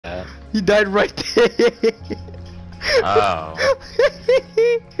He died right there. Oh.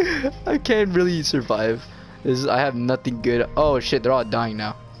 I can't really survive. I have nothing good. Oh shit, they're all dying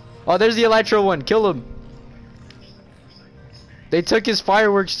now. Oh, there's the Elytra one. Kill him. They took his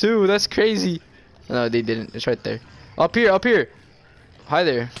fireworks too. That's crazy. No, they didn't. It's right there. Up here, up here. Hi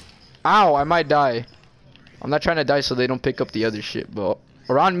there. Ow, I might die. I'm not trying to die so they don't pick up the other shit, but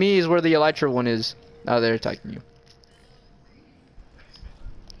around me is where the Elytra one is. Now they're attacking you.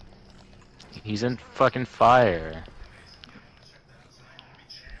 He's in fucking fire.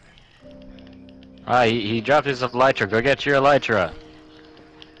 Ah, he dropped his Elytra. Go get your Elytra.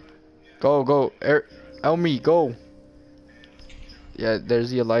 Go, go. Elmi, go. Yeah, there's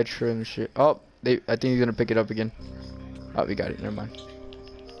the Elytra and shit. Oh, I think he's gonna pick it up again. Oh, we got it. Never mind.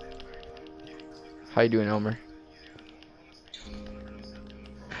 How you doing, Elmer?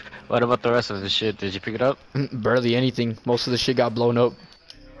 What about the rest of the shit? Did you pick it up? Barely anything. Most of the shit got blown up.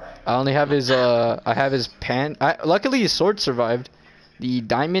 I only have his I have his luckily his sword survived. The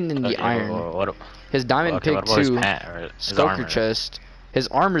diamond and the iron. His diamond pick too. Stoker chest. His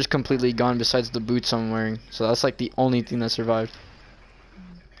armor's completely gone besides the boots I'm wearing. So that's like the only thing that survived.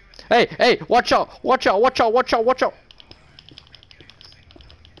 Hey, hey, watch out, watch out, watch out, watch out, watch out.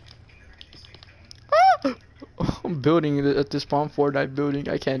 Ah! I'm building at this spawn Fortnite building.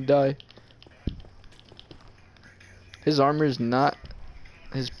 I can't die. His armor is not.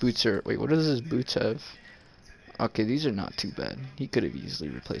 His boots are. Wait, what does his boots have? Okay, these are not too bad. He could have easily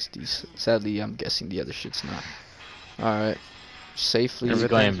replaced these. Sadly, I'm guessing the other shit's not. Alright. Safely.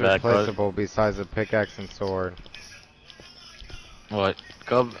 Everything's replaceable besides a pickaxe and sword. What?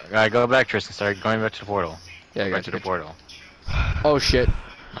 Go back, Tristan. Start going back to the portal. Yeah, I got to the portal. Oh shit.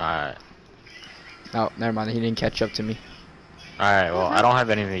 Alright. Oh, never mind. He didn't catch up to me. Alright, well, I don't have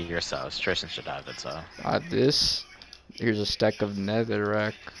any of your stuff. Tristan should have it, so. This. Here's a stack of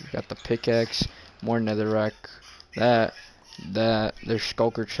netherrack. Got the pickaxe. More netherrack. That. There's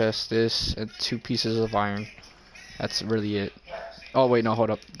skulker chest. This. And 2 pieces of iron. That's really it. Oh, wait, no, hold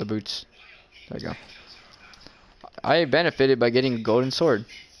up. The boots. There you go. I benefited by getting a golden sword.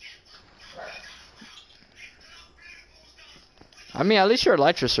 I mean, at least your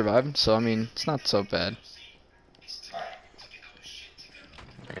Elytra survived, so I mean, it's not so bad.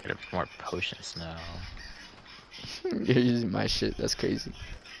 I gotta get more potions now. You're using my shit, that's crazy.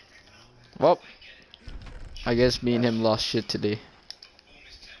 Well, I guess me and him lost shit today.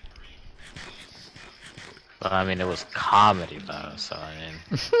 But I mean, it was comedy though, so I mean.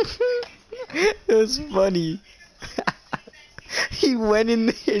 It was funny. He went in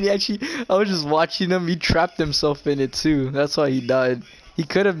there and I was just watching him, he trapped himself in it too. That's why he died. He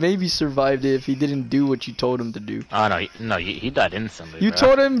could have maybe survived it if he didn't do what you told him to do. Oh no, he died instantly. You bro.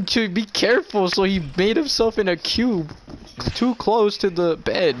 told him to be careful, so he made himself in a cube too close to the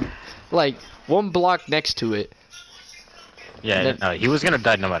bed. Like, 1 block next to it. Yeah, no, he was gonna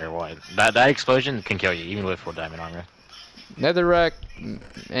die no matter what. That explosion can kill you, even with full diamond armor. Netherrack,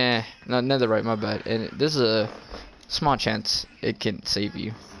 not netherite, my bad. And there's a small chance it can save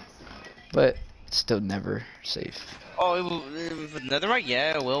you, but it's still never safe. Oh, with netherite,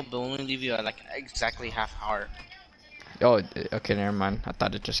 yeah, it will, but only leave you at like exactly half heart. Oh, okay, never mind. I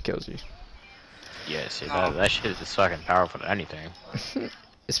thought it just kills you. Yeah, see, that shit is fucking powerful to anything.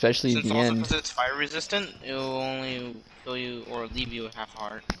 Especially Since in the also end. because it's fire resistant, it will only kill you or leave you at half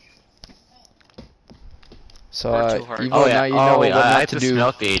heart. So, Or Evo, now you know what I not have to to do.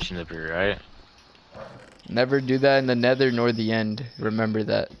 smelt the ancient of brew, right? Never do that in the nether nor the end. Remember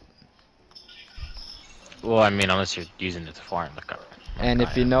that. Well, I mean, unless you're using it to farm the cup. And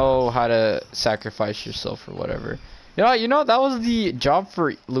if you know how to sacrifice yourself or whatever. You know that was the job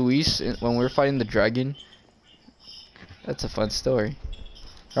for Luis when we were fighting the dragon. That's a fun story.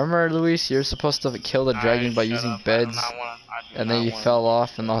 Remember, Luis, you're supposed to kill the dragon by using beds, and then you fell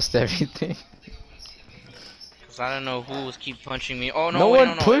off and lost everything. Cause I don't know who was keep punching me. Oh no! No wait,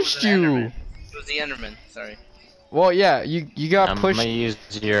 one no, pushed you. It was the Enderman. Sorry. Well, yeah, you got pushed. I'm gonna use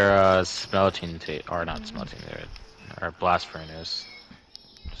your smelting or not smelting there, or blast furnace.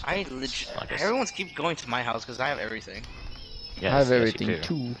 I legit. Everyone's keep going to my house because I have everything. Yes, I have yes, you everything do.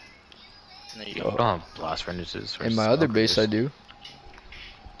 too. There you You go. don't have blast furnaces. In my other base, I do.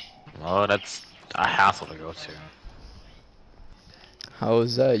 Well, that's a hassle to go to. How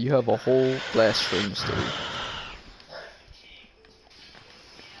is that? You have a whole blast furnace, dude.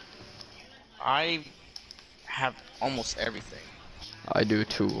 I have almost everything. I do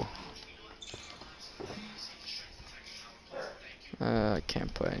too. I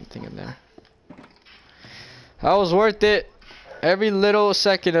can't put anything in there. That was worth it. Every little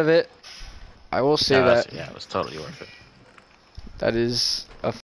second of it. I will say that. Yeah, it was totally worth it. That is